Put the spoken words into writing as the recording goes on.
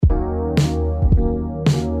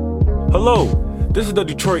Hello, this is the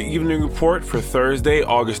Detroit Evening Report for Thursday,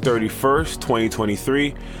 August 31st,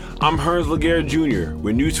 2023. I'm Hearns Laguerre Jr.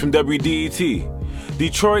 with news from WDET,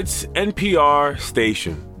 Detroit's NPR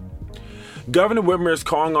station. Governor Whitmer is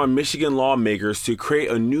calling on Michigan lawmakers to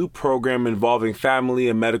create a new program involving family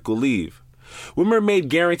and medical leave. Whitmer made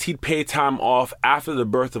guaranteed paid time off after the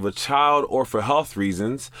birth of a child or for health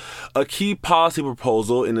reasons, a key policy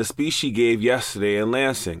proposal in a speech she gave yesterday in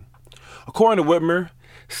Lansing. According to Whitmer,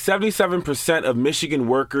 77% of Michigan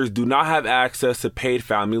workers do not have access to paid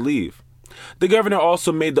family leave. The governor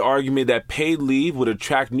also made the argument that paid leave would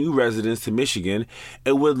attract new residents to Michigan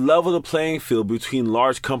and would level the playing field between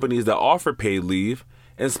large companies that offer paid leave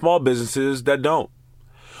and small businesses that don't.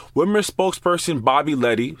 Whitmer spokesperson Bobby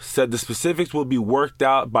Letty said the specifics will be worked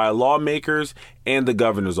out by lawmakers and the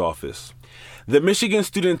governor's office. The Michigan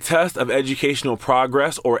Student Test of Educational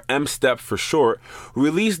Progress, or MSTEP for short,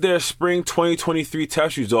 released their spring 2023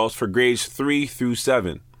 test results for grades 3 through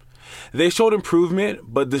 7. They showed improvement,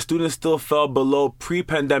 but the students still fell below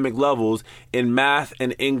pre-pandemic levels in math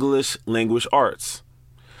and English language arts.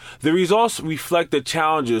 The results reflect the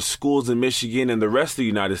challenges schools in Michigan and the rest of the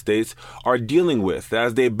United States are dealing with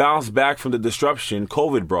as they bounce back from the disruption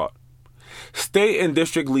COVID brought. State and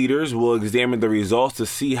district leaders will examine the results to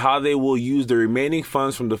see how they will use the remaining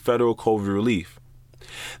funds from the federal COVID relief.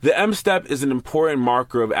 The MSTEP is an important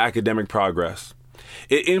marker of academic progress.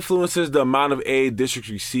 It influences the amount of aid districts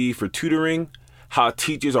receive for tutoring, how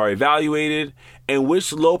teachers are evaluated, and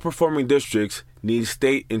which low-performing districts need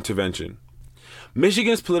state intervention.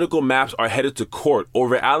 Michigan's political maps are headed to court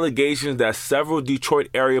over allegations that several Detroit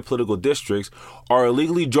area political districts are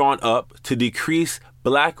illegally drawn up to decrease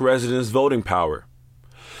Black residents' voting power.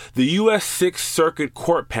 The U.S. Sixth Circuit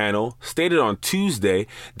Court panel stated on Tuesday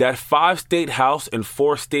that 5 state House and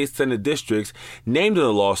 4 state Senate districts named in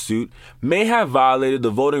the lawsuit may have violated the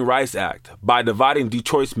Voting Rights Act by dividing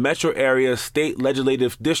Detroit's metro area state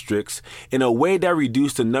legislative districts in a way that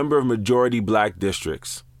reduced the number of majority Black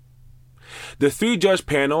districts. The 3-judge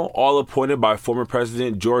panel, all appointed by former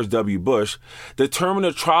President George W. Bush, determined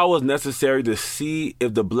a trial was necessary to see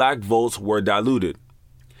if the Black votes were diluted.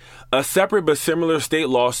 A separate but similar state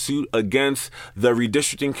lawsuit against the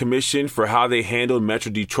Redistricting Commission for how they handled Metro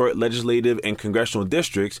Detroit legislative and congressional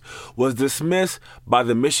districts was dismissed by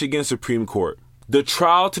the Michigan Supreme Court. The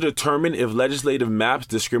trial to determine if legislative maps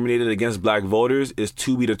discriminated against Black voters is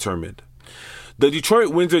to be determined. The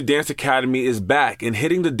Detroit Windsor Dance Academy is back and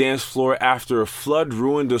hitting the dance floor after a flood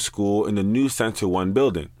ruined the school in the new Center One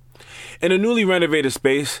building. In a newly renovated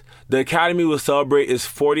space, the Academy will celebrate its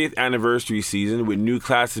 40th anniversary season with new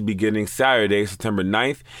classes beginning Saturday, September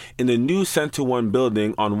 9th in the new Center One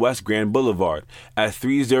building on West Grand Boulevard at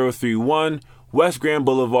 3031 West Grand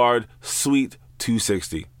Boulevard, Suite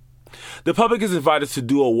 260. The public is invited to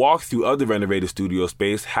do a walkthrough of the renovated studio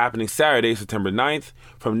space happening Saturday, September 9th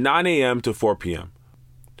from 9 a.m. to 4 p.m.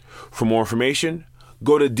 For more information,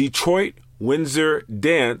 go to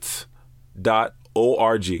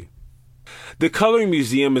DetroitWindsorDance.org. The Coloring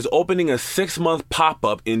Museum is opening a 6-month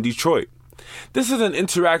pop-up in Detroit. This is an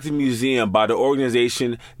interactive museum by the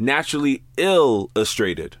organization Naturally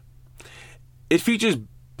Illustrated. It features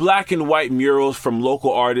black and white murals from local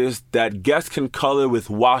artists that guests can color with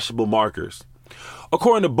washable markers.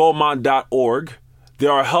 According to Beaumont.org,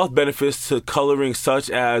 there are health benefits to coloring such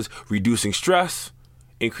as reducing stress,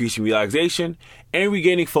 increasing relaxation, and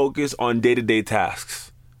regaining focus on day-to-day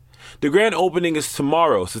tasks. The grand opening is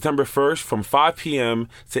tomorrow, September 1st from 5 p.m.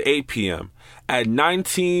 to 8 p.m. at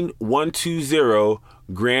 19120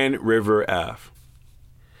 Grand River Ave.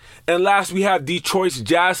 And last, we have Detroit's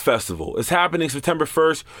Jazz Festival. It's happening September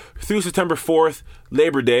 1st through September 4th,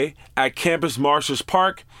 Labor Day, at Campus Marshall's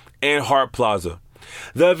Park and Hart Plaza.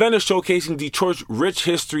 The event is showcasing Detroit's rich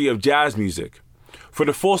history of jazz music. For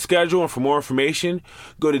the full schedule and for more information,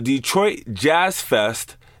 go to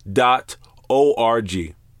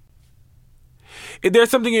DetroitJazzFest.org. If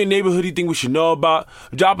there's something in your neighborhood you think we should know about,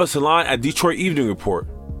 drop us a line at Detroit Evening Report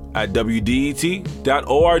at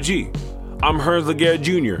WDET.org. I'm Hearns Laguerre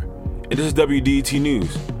Jr., and this is WDET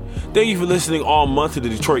News. Thank you for listening all month to the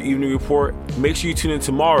Detroit Evening Report. Make sure you tune in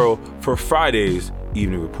tomorrow for Friday's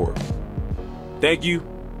Evening Report. Thank you,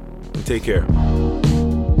 and take care.